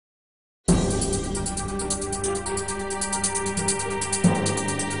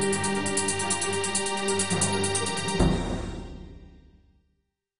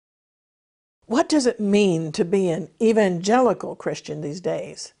What does it mean to be an evangelical Christian these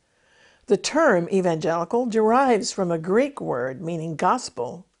days? The term evangelical derives from a Greek word meaning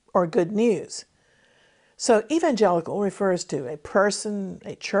gospel or good news. So evangelical refers to a person,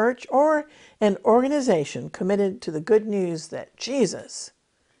 a church, or an organization committed to the good news that Jesus,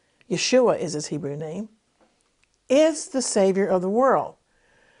 Yeshua is his Hebrew name, is the Savior of the world.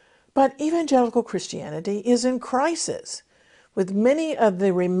 But evangelical Christianity is in crisis, with many of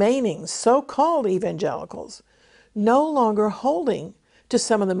the remaining so-called evangelicals no longer holding to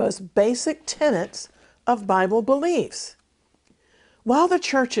some of the most basic tenets of Bible beliefs. While the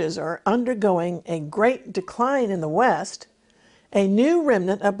churches are undergoing a great decline in the West, a new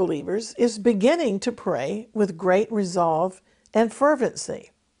remnant of believers is beginning to pray with great resolve and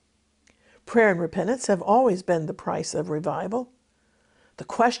fervency. Prayer and repentance have always been the price of revival. The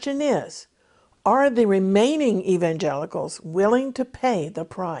question is, are the remaining evangelicals willing to pay the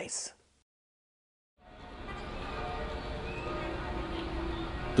price?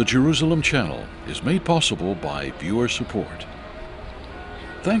 The Jerusalem Channel is made possible by viewer support.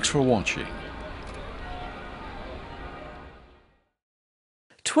 Thanks for watching.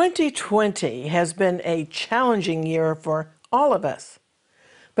 2020 has been a challenging year for all of us.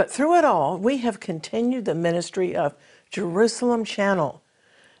 But through it all, we have continued the ministry of Jerusalem Channel.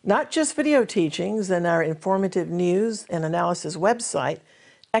 Not just video teachings and our informative news and analysis website,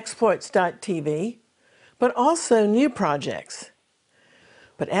 exploits.tv, but also new projects.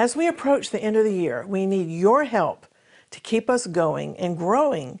 But as we approach the end of the year, we need your help to keep us going and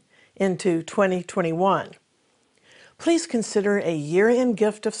growing into 2021. Please consider a year-end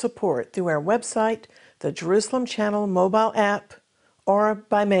gift of support through our website, the Jerusalem Channel mobile app, or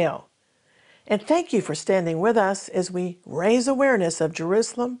by mail. And thank you for standing with us as we raise awareness of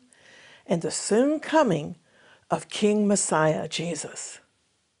Jerusalem and the soon coming of King Messiah Jesus.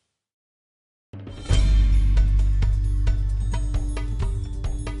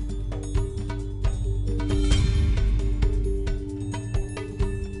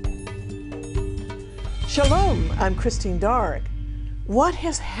 Shalom, I'm Christine Darg. What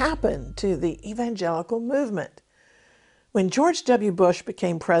has happened to the evangelical movement? When George W. Bush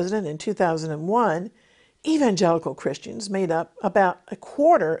became president in 2001, evangelical Christians made up about a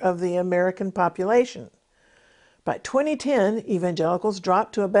quarter of the American population. By 2010, evangelicals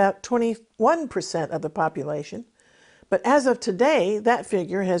dropped to about 21% of the population, but as of today, that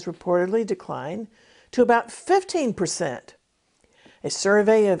figure has reportedly declined to about 15%. A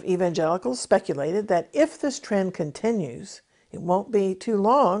survey of evangelicals speculated that if this trend continues, it won't be too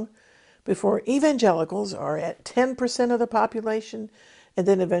long before evangelicals are at 10% of the population, and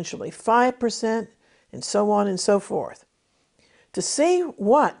then eventually 5%, and so on and so forth. To see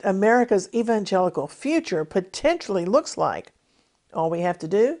what America's evangelical future potentially looks like, all we have to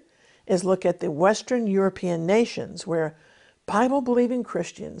do is look at the Western European nations, where Bible-believing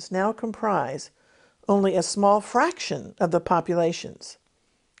Christians now comprise only a small fraction of the populations.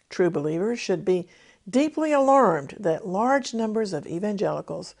 True believers should be deeply alarmed that large numbers of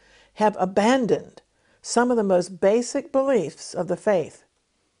evangelicals have abandoned some of the most basic beliefs of the faith.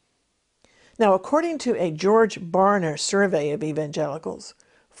 Now, according to a George Barna survey of evangelicals,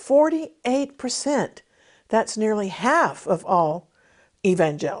 48%, that's nearly half of all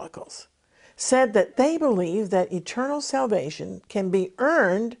evangelicals, said that they believe that eternal salvation can be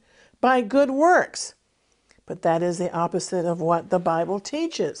earned by good works. But that is the opposite of what the Bible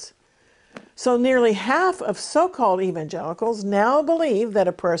teaches. So nearly half of so-called evangelicals now believe that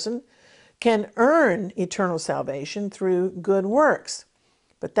a person can earn eternal salvation through good works.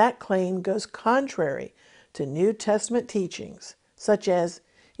 But that claim goes contrary to New Testament teachings, such as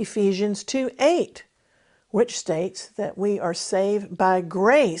Ephesians 2:8, which states that we are saved by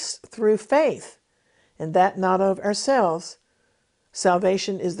grace through faith, and that not of ourselves.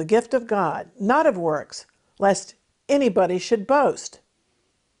 Salvation is the gift of God, not of works, lest anybody should boast.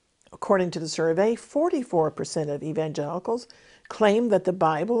 According to the survey, 44% of evangelicals claim that the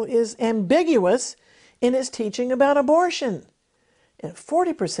Bible is ambiguous in its teaching about abortion. And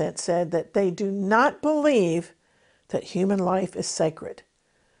 40% said that they do not believe that human life is sacred.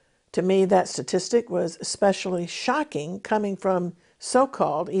 To me, that statistic was especially shocking coming from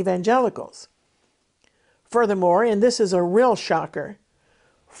so-called evangelicals. Furthermore, and this is a real shocker,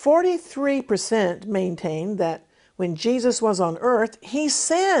 43% maintain that when Jesus was on earth, he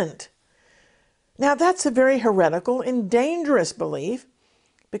sinned. Now, that's a very heretical and dangerous belief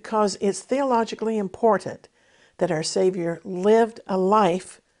because it's theologically important that our Savior lived a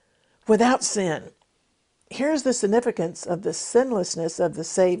life without sin. Here's the significance of the sinlessness of the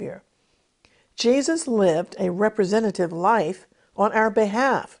Savior. Jesus lived a representative life on our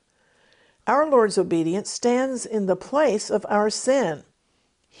behalf. Our Lord's obedience stands in the place of our sin.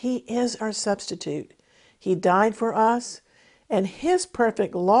 He is our substitute. He died for us, and his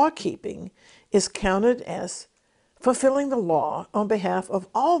perfect law-keeping is counted as fulfilling the law on behalf of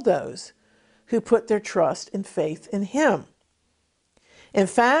all those who put their trust and faith in him. In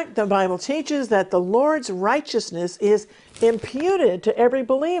fact, the Bible teaches that the Lord's righteousness is imputed to every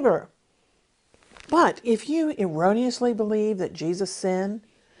believer. But if you erroneously believe that Jesus sinned,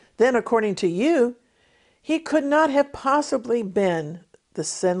 then according to you, he could not have possibly been the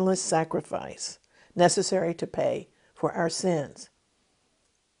sinless sacrifice necessary to pay for our sins.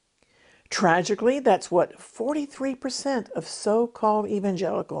 Tragically, that's what 43% of so-called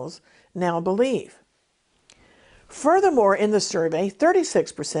evangelicals now believe. Furthermore, in the survey,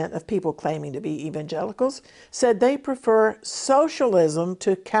 36% of people claiming to be evangelicals said they prefer socialism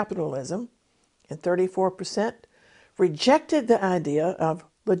to capitalism, and 34% rejected the idea of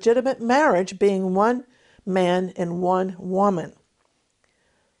legitimate marriage being one man and one woman.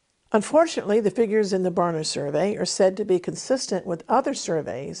 Unfortunately, the figures in the Barna survey are said to be consistent with other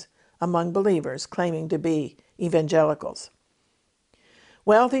surveys among believers claiming to be evangelicals.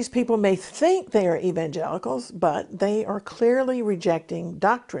 Well, these people may think they are evangelicals, but they are clearly rejecting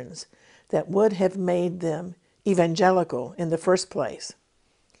doctrines that would have made them evangelical in the first place.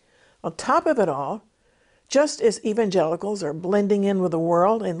 On top of it all, just as evangelicals are blending in with the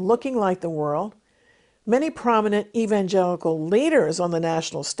world and looking like the world, many prominent evangelical leaders on the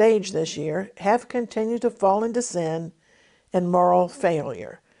national stage this year have continued to fall into sin and moral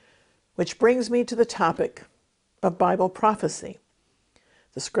failure, which brings me to the topic of Bible prophecy.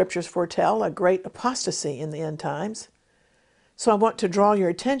 The scriptures foretell a great apostasy in the end times. So I want to draw your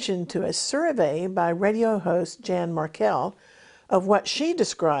attention to a survey by radio host Jan Markell of what she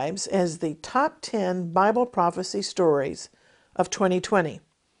describes as the top 10 Bible prophecy stories of 2020.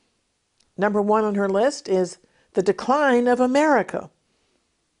 Number 1 on her list is the decline of America.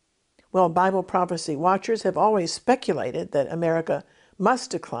 Well, Bible prophecy watchers have always speculated that America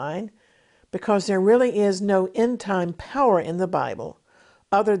must decline because there really is no end-time power in the Bible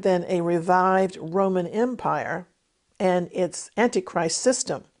other than a revived Roman Empire and its Antichrist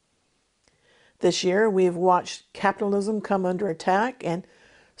system. This year, we've watched capitalism come under attack and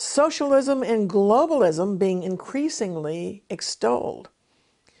socialism and globalism being increasingly extolled.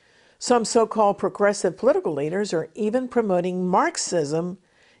 Some so-called progressive political leaders are even promoting Marxism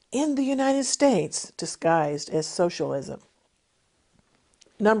in the United States, disguised as socialism.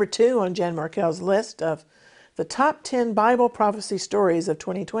 Number 2 on Jan Markell's list of the top 10 Bible prophecy stories of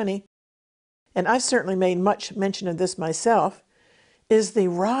 2020, and I've certainly made much mention of this myself, is the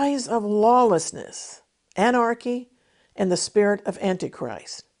rise of lawlessness, anarchy, and the spirit of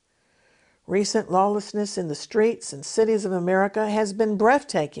Antichrist. Recent lawlessness in the streets and cities of America has been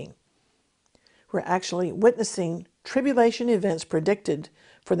breathtaking. We're actually witnessing tribulation events predicted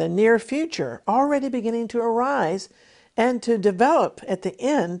for the near future already beginning to arise and to develop at the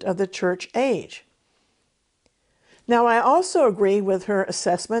end of the church age. Now, I also agree with her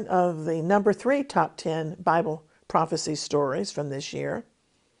assessment of the number 3 top 10 Bible prophecy stories from this year,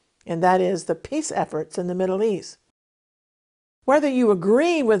 and that is the peace efforts in the Middle East. Whether you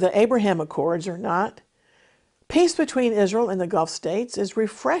agree with the Abraham Accords or not, peace between Israel and the Gulf states is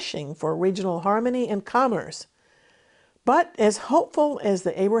refreshing for regional harmony and commerce. But as hopeful as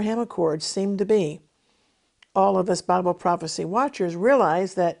the Abraham Accords seem to be, all of us Bible prophecy watchers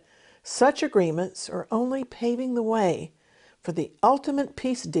realize that such agreements are only paving the way for the ultimate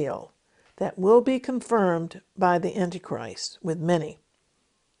peace deal that will be confirmed by the Antichrist with many.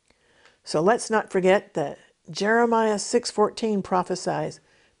 So let's not forget that Jeremiah 6:14 prophesies,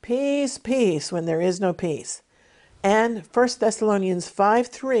 peace, peace, when there is no peace. And 1 Thessalonians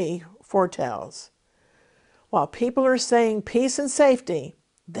 5:3 foretells, while people are saying peace and safety,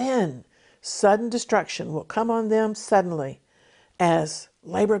 then sudden destruction will come on them suddenly as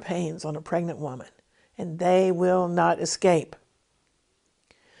labor pains on a pregnant woman, and they will not escape.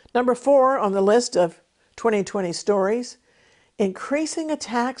 Number 4 on the list of 2020 stories, increasing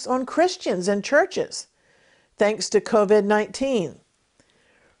attacks on Christians and churches, thanks to COVID-19.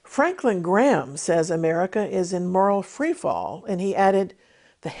 Franklin Graham says America is in moral freefall, and he added,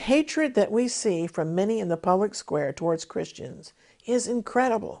 the hatred that we see from many in the public square towards Christians is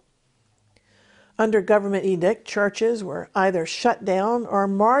incredible. Under government edict, churches were either shut down or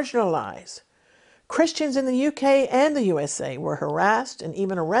marginalized. Christians in the UK and the USA were harassed and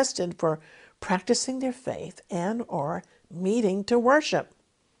even arrested for practicing their faith and or meeting to worship.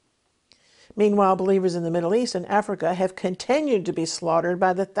 Meanwhile, believers in the Middle East and Africa have continued to be slaughtered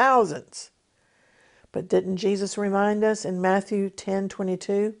by the thousands. But didn't Jesus remind us in Matthew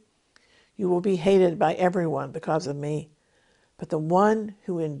 10:22, You will be hated by everyone because of me, but the one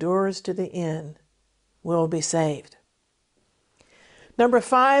who endures to the end will be saved. Number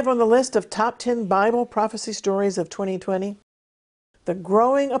 5 on the list of top 10 Bible prophecy stories of 2020, the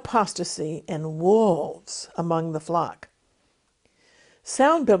growing apostasy and wolves among the flock.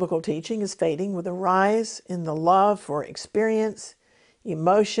 Sound biblical teaching is fading with a rise in the love for experience,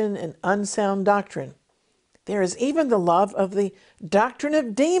 emotion, and unsound doctrine. There is even the love of the doctrine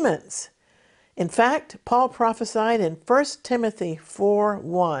of demons. In fact, Paul prophesied in 1 Timothy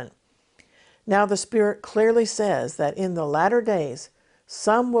 4:1. Now the Spirit clearly says that in the latter days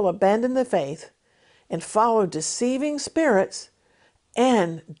some will abandon the faith and follow deceiving spirits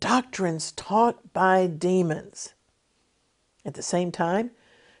and doctrines taught by demons. At the same time,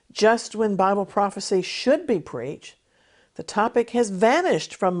 just when Bible prophecy should be preached, the topic has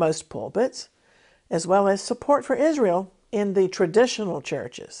vanished from most pulpits, as well as support for Israel in the traditional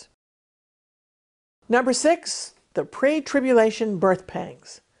churches. Number 6, the pre-tribulation birth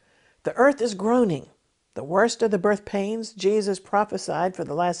pangs. The earth is groaning. The worst of the birth pains Jesus prophesied for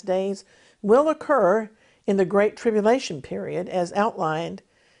the last days will occur in the Great Tribulation period as outlined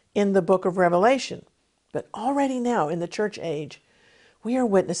in the book of Revelation. But already now in the church age, we are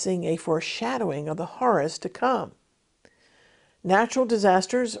witnessing a foreshadowing of the horrors to come. Natural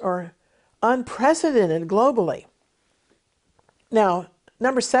disasters are unprecedented globally. Now,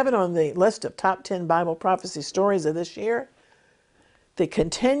 number 7 on the list of top 10 Bible prophecy stories of this year, the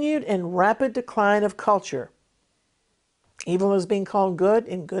continued and rapid decline of culture. Evil is being called good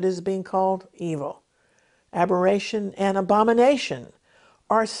and good is being called evil. Aberration and abomination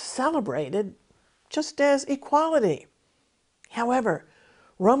are celebrated just as equality. However,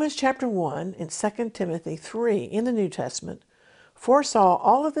 Romans chapter 1 and 2 Timothy 3 in the New Testament foresaw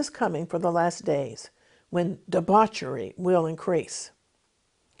all of this coming for the last days when debauchery will increase.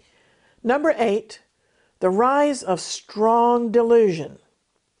 Number 8, the rise of strong delusion.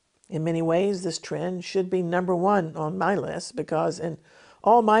 In many ways, this trend should be number 1 on my list because in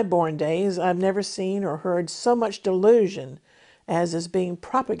all my born days, I've never seen or heard so much delusion as is being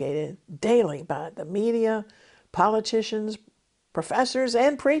propagated daily by the media, politicians, professors,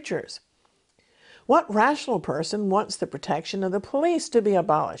 and preachers. What rational person wants the protection of the police to be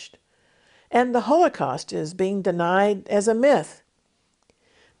abolished? And the Holocaust is being denied as a myth.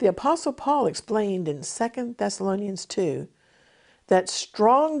 The Apostle Paul explained in 2 Thessalonians 2 that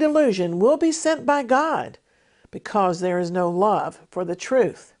strong delusion will be sent by God because there is no love for the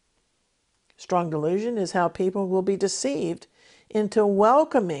truth. Strong delusion is how people will be deceived into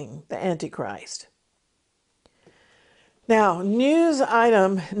welcoming the Antichrist. Now, news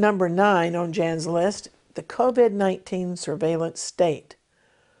item number 9 on Jan's list, the COVID-19 surveillance state.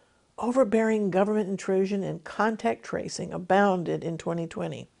 Overbearing government intrusion and contact tracing abounded in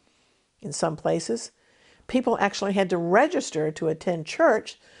 2020. In some places, people actually had to register to attend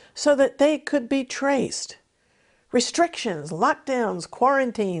church so that they could be traced. Restrictions, lockdowns,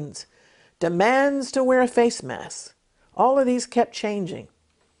 quarantines, demands to wear a face mask, all of these kept changing.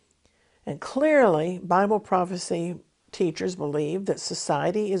 And clearly, Bible prophecy teachers believe that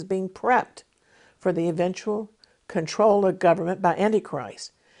society is being prepped for the eventual control of government by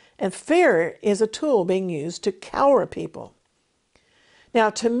Antichrist. And fear is a tool being used to cower people. Now,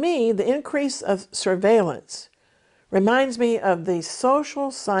 to me, the increase of surveillance reminds me of the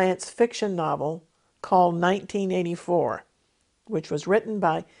social science fiction novel called 1984, which was written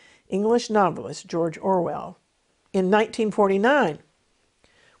by English novelist George Orwell in 1949,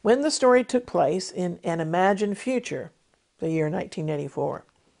 when the story took place in an imagined future, the year 1984.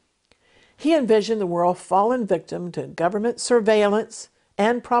 He envisioned the world fallen victim to government surveillance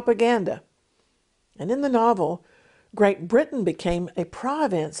and propaganda. And in the novel, Great Britain became a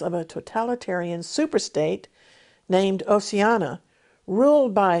province of a totalitarian superstate named Oceania,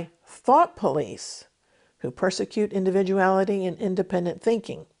 ruled by thought police who persecute individuality and independent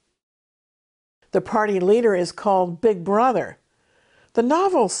thinking. The party leader is called Big Brother. The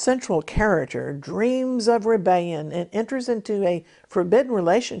novel's central character dreams of rebellion and enters into a forbidden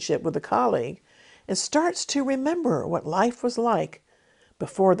relationship with a colleague and starts to remember what life was like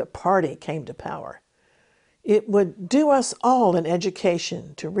before the party came to power. It would do us all an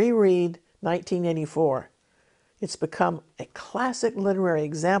education to reread 1984. It's become a classic literary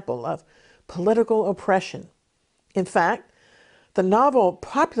example of political oppression. In fact, the novel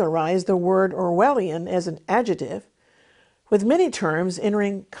popularized the word Orwellian as an adjective, with many terms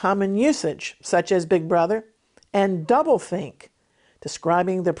entering common usage, such as Big Brother and doublethink,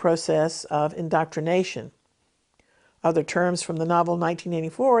 describing the process of indoctrination. Other terms from the novel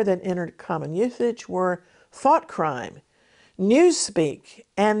 1984 that entered common usage were thought crime, Newspeak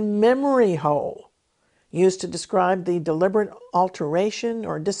and memory hole, used to describe the deliberate alteration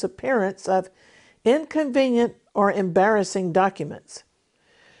or disappearance of inconvenient or embarrassing documents.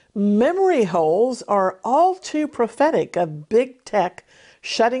 Memory holes are all too prophetic of big tech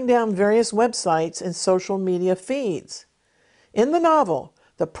shutting down various websites and social media feeds. In the novel,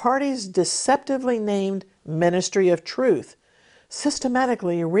 the parties deceptively named Ministry of Truth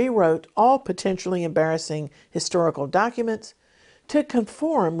systematically rewrote all potentially embarrassing historical documents to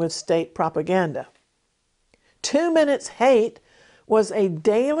conform with state propaganda. 2 Minutes Hate was a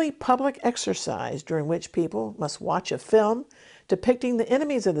daily public exercise during which people must watch a film depicting the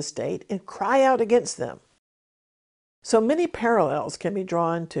enemies of the state and cry out against them. So many parallels can be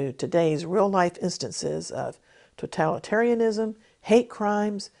drawn to today's real-life instances of totalitarianism, hate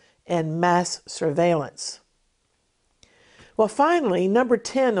crimes, and mass surveillance. Well, finally, number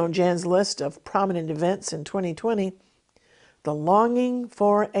 10 on Jan's list of prominent events in 2020, the longing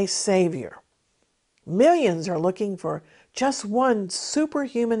for a Savior. Millions are looking for just one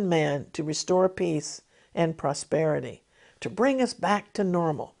superhuman man to restore peace and prosperity, to bring us back to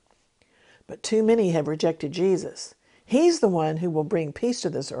normal. But too many have rejected Jesus. He's the one who will bring peace to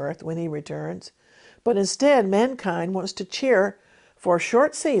this earth when he returns. But instead, mankind wants to cheer for a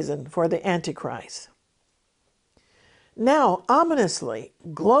short season for the Antichrist. Now, ominously,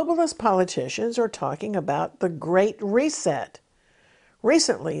 globalist politicians are talking about the Great Reset.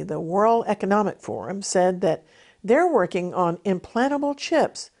 Recently, the World Economic Forum said that they're working on implantable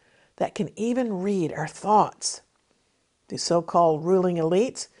chips that can even read our thoughts. The so-called ruling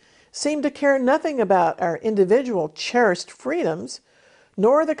elites seem to care nothing about our individual cherished freedoms,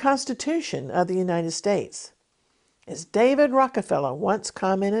 nor the Constitution of the United States. As David Rockefeller once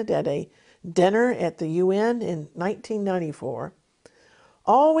commented at a dinner at the UN in 1994,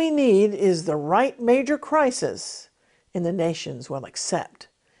 all we need is the right major crisis, and the nations will accept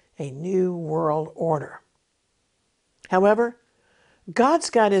a new world order. However, God's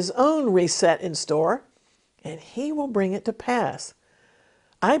got his own reset in store, and he will bring it to pass.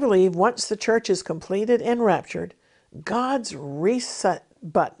 I believe once the church is completed and raptured, God's reset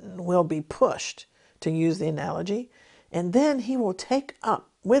button will be pushed, to use the analogy, and then he will take up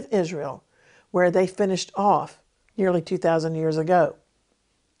with Israel where they finished off nearly 2,000 years ago.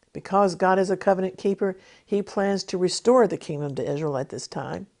 Because God is a covenant keeper, he plans to restore the kingdom to Israel at this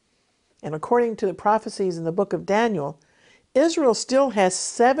time. And according to the prophecies in the book of Daniel, Israel still has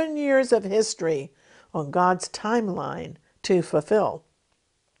 7 years of history on God's timeline to fulfill.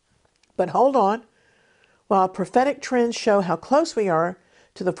 But hold on. While prophetic trends show how close we are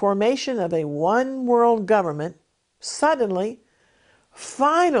to the formation of a one-world government, suddenly,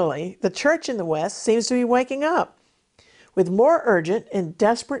 finally, the church in the West seems to be waking up, with more urgent and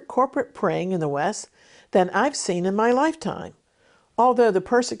desperate corporate praying in the West than I've seen in my lifetime, although the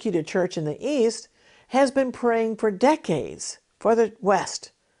persecuted church in the East has been praying for decades for the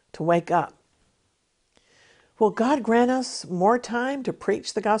West to wake up. Will God grant us more time to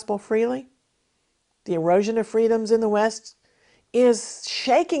preach the gospel freely? The erosion of freedoms in the West is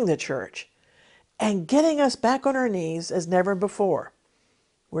shaking the church and getting us back on our knees as never before.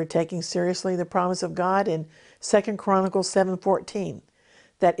 We're taking seriously the promise of God in 2 Chronicles 7:14,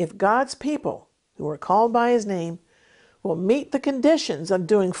 that if God's people, who are called by his name, will meet the conditions of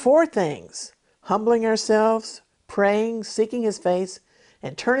doing 4 things, humbling ourselves, praying, seeking his face,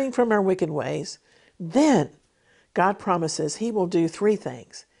 and turning from our wicked ways, then God promises he will do 3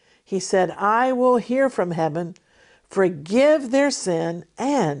 things. He said, I will hear from heaven, forgive their sin,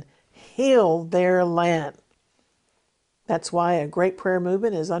 and heal their land. That's why a great prayer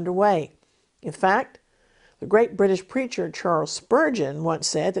movement is underway. In fact, the great British preacher Charles Spurgeon once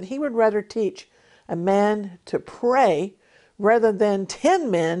said that he would rather teach a man to pray rather than 10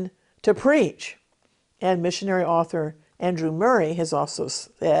 men to preach. And missionary author Andrew Murray has also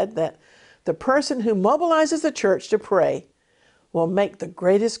said that the person who mobilizes the church to pray will make the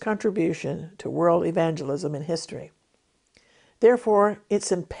greatest contribution to world evangelism in history. Therefore,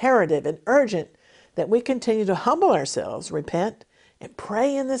 it's imperative and urgent that we continue to humble ourselves, repent, and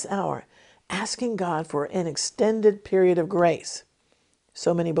pray in this hour, asking God for an extended period of grace.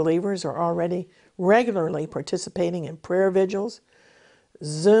 So many believers are already regularly participating in prayer vigils,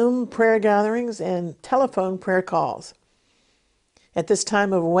 Zoom prayer gatherings, and telephone prayer calls. At this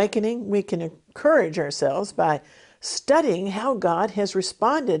time of awakening, we can encourage ourselves by studying how God has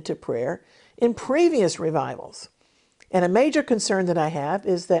responded to prayer in previous revivals. And a major concern that I have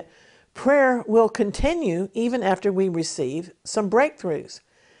is that prayer will continue even after we receive some breakthroughs,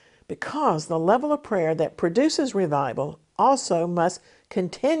 because the level of prayer that produces revival also must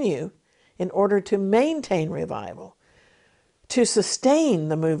continue in order to maintain revival. to sustain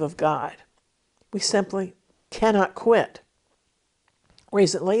the move of God. We simply cannot quit.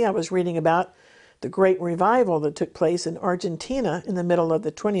 Recently, I was reading about the great revival that took place in Argentina in the middle of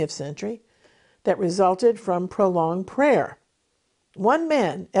the 20th century that resulted from prolonged prayer. One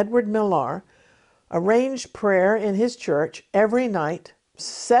man, Edward Millar, arranged prayer in his church every night,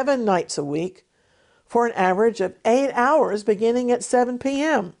 7 nights a week, for an average of 8 hours beginning at 7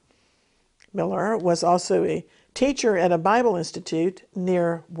 p.m. Millar was also a teacher at a Bible institute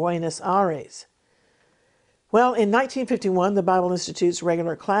near Buenos Aires. Well, in 1951, the Bible Institute's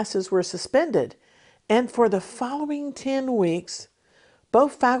regular classes were suspended, and for the following 10 weeks,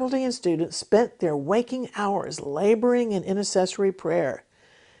 both faculty and students spent their waking hours laboring in intercessory prayer,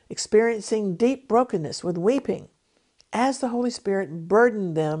 experiencing deep brokenness with weeping as the Holy Spirit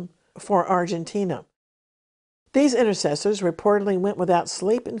burdened them for Argentina. These intercessors reportedly went without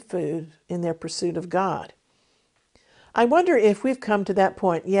sleep and food in their pursuit of God. I wonder if we've come to that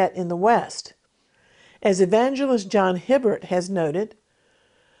point yet in the West. As evangelist John Hibbert has noted,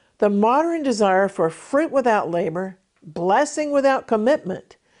 the modern desire for fruit without labor, blessing without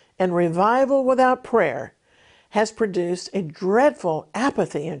commitment, and revival without prayer has produced a dreadful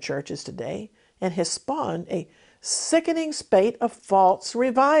apathy in churches today and has spawned a sickening spate of false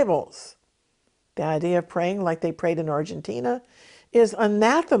revivals. The idea of praying like they prayed in Argentina is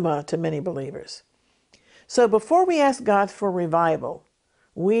anathema to many believers. So before we ask God for revival,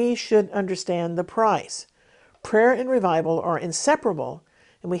 we should understand the price. Prayer and revival are inseparable,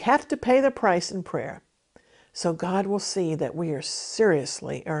 and we have to pay the price in prayer, so God will see that we are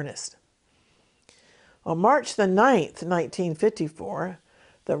seriously earnest. On March the 9th, 1954,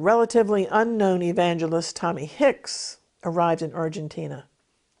 the relatively unknown evangelist Tommy Hicks arrived in Argentina.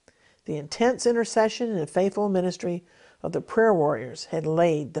 The intense intercession and faithful ministry of the prayer warriors had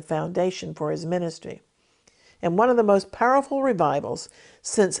laid the foundation for his ministry. And one of the most powerful revivals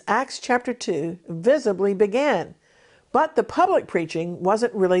since Acts chapter 2 visibly began. But the public preaching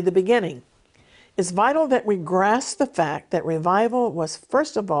wasn't really the beginning. It's vital that we grasp the fact that revival was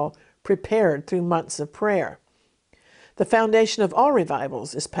first of all prepared through months of prayer. The foundation of all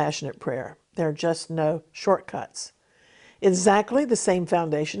revivals is passionate prayer. There are just no shortcuts. Exactly the same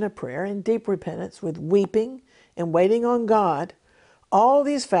foundation of prayer and deep repentance with weeping and waiting on God, all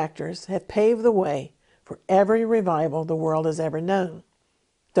these factors have paved the way for every revival the world has ever known.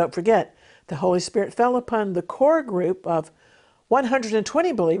 Don't forget, the Holy Spirit fell upon the core group of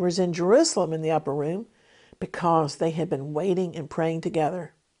 120 believers in Jerusalem in the upper room because they had been waiting and praying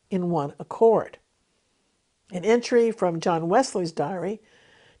together in one accord. An entry from John Wesley's diary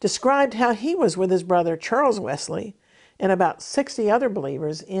described how he was with his brother Charles Wesley and about 60 other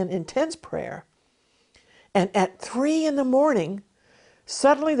believers in intense prayer. And at 3 a.m,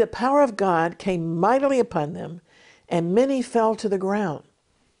 suddenly the power of God came mightily upon them, and many fell to the ground.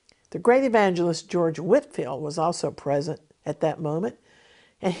 The great evangelist George Whitefield was also present at that moment,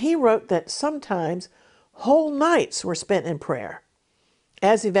 and he wrote that sometimes whole nights were spent in prayer.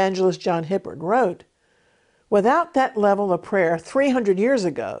 As evangelist John Hibbert wrote, without that level of prayer 300 years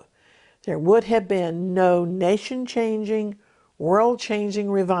ago, there would have been no nation-changing, world-changing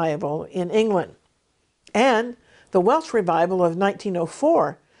revival in England. And the Welsh revival of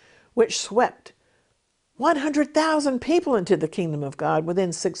 1904, which swept 100,000 people into the kingdom of God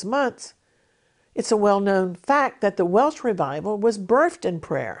within 6 months, it's a well-known fact that the Welsh revival was birthed in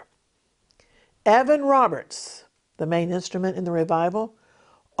prayer. Evan Roberts, the main instrument in the revival,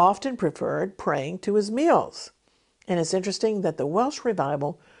 often preferred praying to his meals. And it's interesting that the Welsh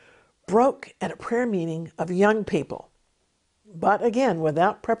revival broke at a prayer meeting of young people. But again,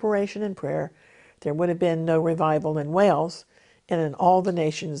 without preparation and prayer, there would have been no revival in Wales and in all the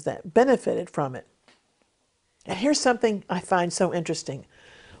nations that benefited from it. And here's something I find so interesting.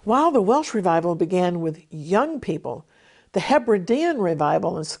 While the Welsh revival began with young people, the Hebridean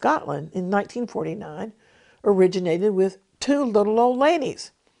revival in Scotland in 1949 originated with 2 little old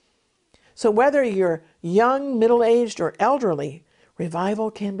ladies. So whether you're young, middle-aged, or elderly, revival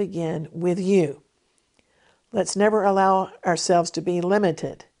can begin with you. Let's never allow ourselves to be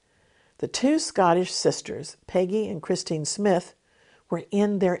limited. The 2 Scottish sisters, Peggy and Christine Smith, were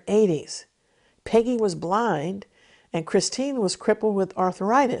in their 80s. Peggy was blind and Christine was crippled with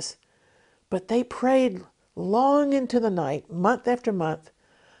arthritis, but they prayed long into the night, month after month,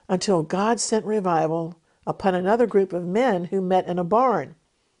 until God sent revival upon another group of men who met in a barn.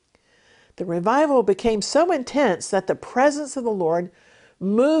 The revival became so intense that the presence of the Lord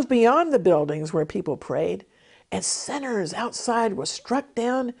moved beyond the buildings where people prayed, and sinners outside were struck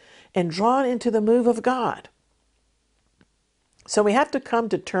down and drawn into the move of God. So we have to come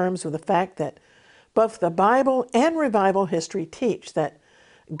to terms with the fact that Both the Bible and revival history teach that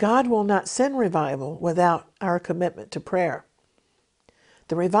God will not send revival without our commitment to prayer.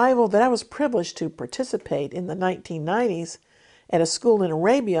 The revival that I was privileged to participate in the 1990s at a school in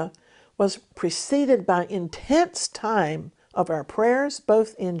Arabia was preceded by intense time of our prayers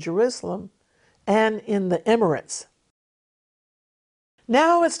both in Jerusalem and in the Emirates.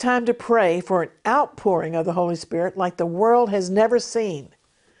 Now it's time to pray for an outpouring of the Holy Spirit like the world has never seen.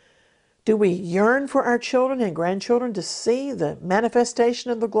 Do we yearn for our children and grandchildren to see the manifestation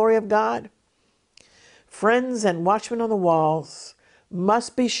of the glory of God? Friends and watchmen on the walls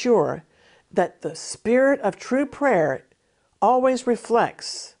must be sure that the spirit of true prayer always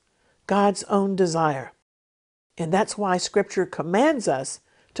reflects God's own desire. And that's why Scripture commands us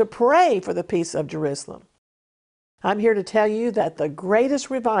to pray for the peace of Jerusalem. I'm here to tell you that the greatest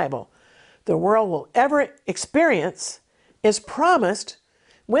revival the world will ever experience is promised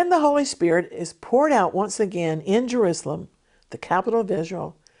when the Holy Spirit is poured out once again in Jerusalem, the capital of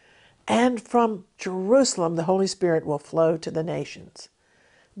Israel, and from Jerusalem the Holy Spirit will flow to the nations.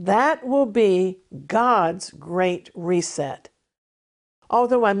 That will be God's great reset.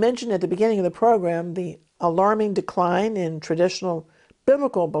 Although I mentioned at the beginning of the program the alarming decline in traditional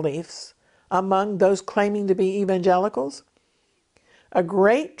biblical beliefs among those claiming to be evangelicals, a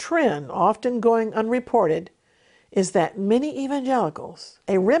great trend often going unreported is that many evangelicals,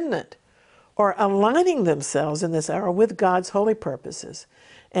 a remnant, are aligning themselves in this hour with God's holy purposes,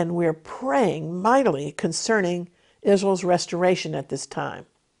 and we're praying mightily concerning Israel's restoration at this time.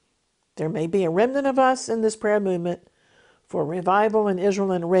 There may be a remnant of us in this prayer movement for revival in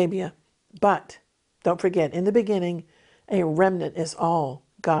Israel and Arabia, but don't forget, in the beginning, a remnant is all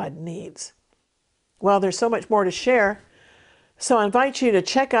God needs. Well, there's so much more to share, so I invite you to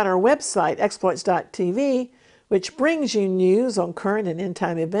check out our website, exploits.tv, which brings you news on current and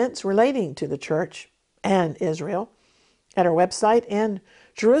end-time events relating to the church and Israel. At our website and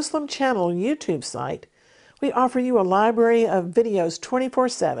Jerusalem Channel YouTube site, we offer you a library of videos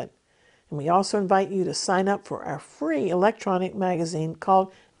 24/7, and we also invite you to sign up for our free electronic magazine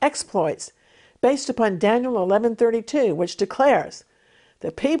called Exploits, based upon Daniel 11:32, which declares,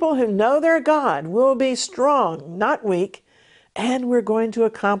 "The people who know their God will be strong, not weak, and we're going to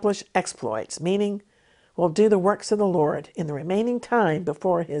accomplish exploits," meaning we'll do the works of the Lord in the remaining time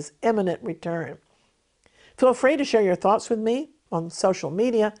before His imminent return. Feel free to share your thoughts with me on social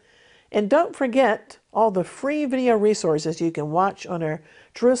media, and don't forget all the free video resources you can watch on our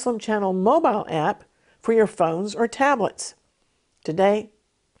Jerusalem Channel mobile app for your phones or tablets. Today,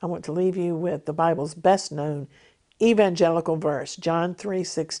 I want to leave you with the Bible's best-known evangelical verse, John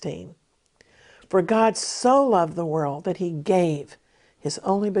 3:16. "For God so loved the world that He gave His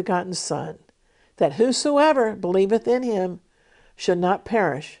only begotten Son, that whosoever believeth in Him should not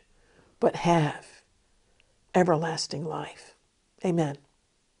perish, but have everlasting life." Amen.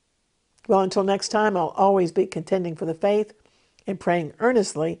 Well, until next time, I'll always be contending for the faith and praying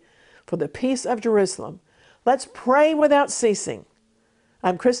earnestly for the peace of Jerusalem. Let's pray without ceasing.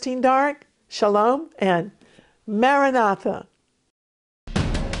 I'm Christine Darrick. Shalom and Maranatha.